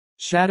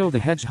Shadow the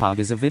Hedgehog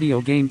is a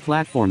video game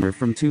platformer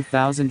from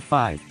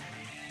 2005.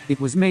 It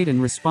was made in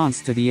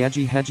response to the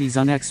HEDGEHOG's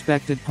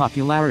unexpected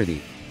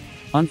popularity.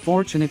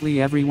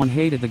 Unfortunately, everyone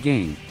hated the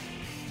game.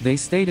 They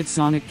stated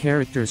Sonic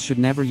characters should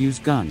never use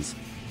guns,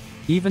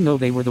 even though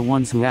they were the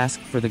ones who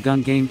asked for the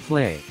gun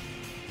gameplay.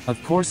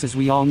 Of course, as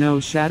we all know,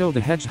 Shadow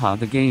the Hedgehog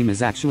the game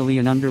is actually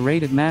an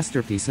underrated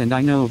masterpiece, and I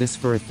know this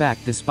for a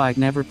fact despite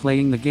never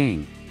playing the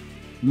game.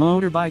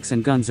 Motorbikes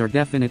and guns are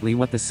definitely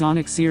what the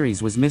Sonic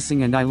series was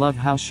missing, and I love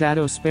how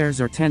Shadow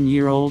spares our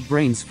 10-year-old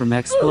brains from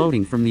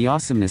exploding from the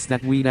awesomeness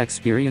that we'd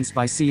experience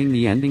by seeing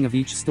the ending of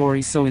each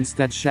story. So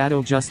instead,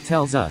 Shadow just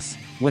tells us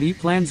what he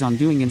plans on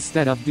doing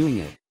instead of doing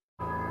it.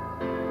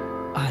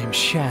 I'm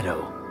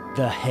Shadow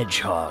the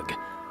Hedgehog.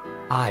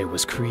 I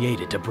was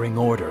created to bring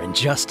order and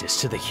justice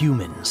to the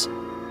humans.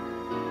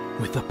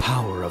 With the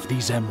power of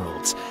these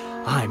emeralds,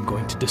 I'm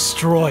going to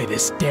destroy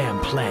this damn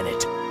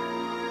planet.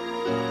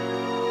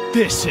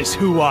 This is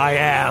who I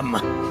am!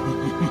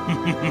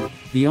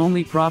 The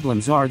only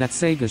problems are that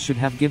SEGA should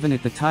have given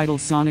it the title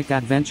Sonic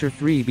Adventure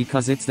 3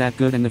 because it's that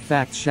good, and the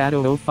fact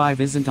Shadow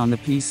 05 isn't on the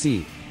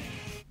PC.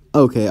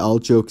 Okay, all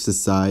jokes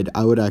aside,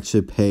 I would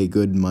actually pay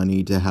good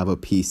money to have a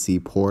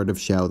PC port of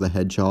Shadow the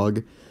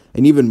Hedgehog,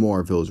 and even more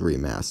if it was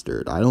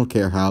remastered. I don't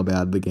care how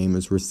bad the game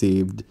is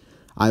received,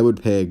 I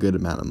would pay a good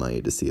amount of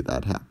money to see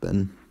that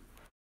happen.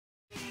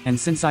 And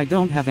since I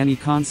don't have any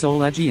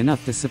console edgy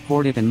enough to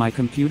support it and my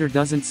computer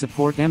doesn't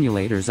support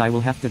emulators, I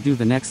will have to do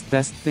the next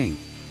best thing.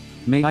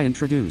 May I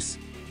introduce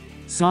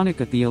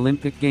Sonic at the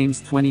Olympic Games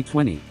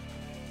 2020.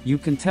 You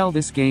can tell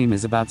this game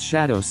is about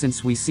Shadow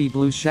since we see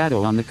Blue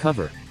Shadow on the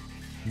cover.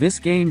 This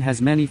game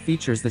has many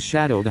features the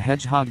Shadow the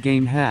Hedgehog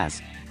game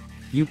has.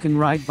 You can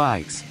ride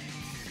bikes,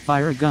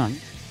 fire a gun,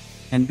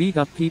 and beat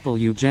up people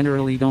you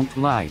generally don't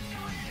like.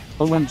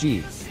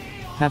 OMG.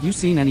 Have you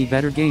seen any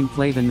better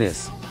gameplay than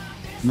this?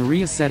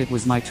 Maria said it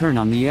was my turn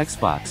on the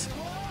Xbox.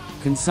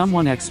 Can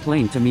someone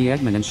explain to me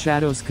Eggman and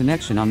Shadow's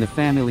connection on the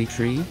family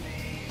tree?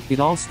 It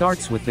all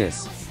starts with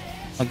this.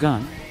 A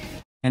gun.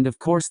 And of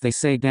course they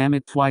say damn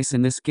it twice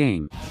in this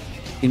game.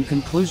 In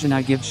conclusion,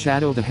 I give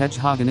Shadow the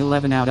Hedgehog an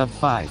 11 out of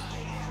 5.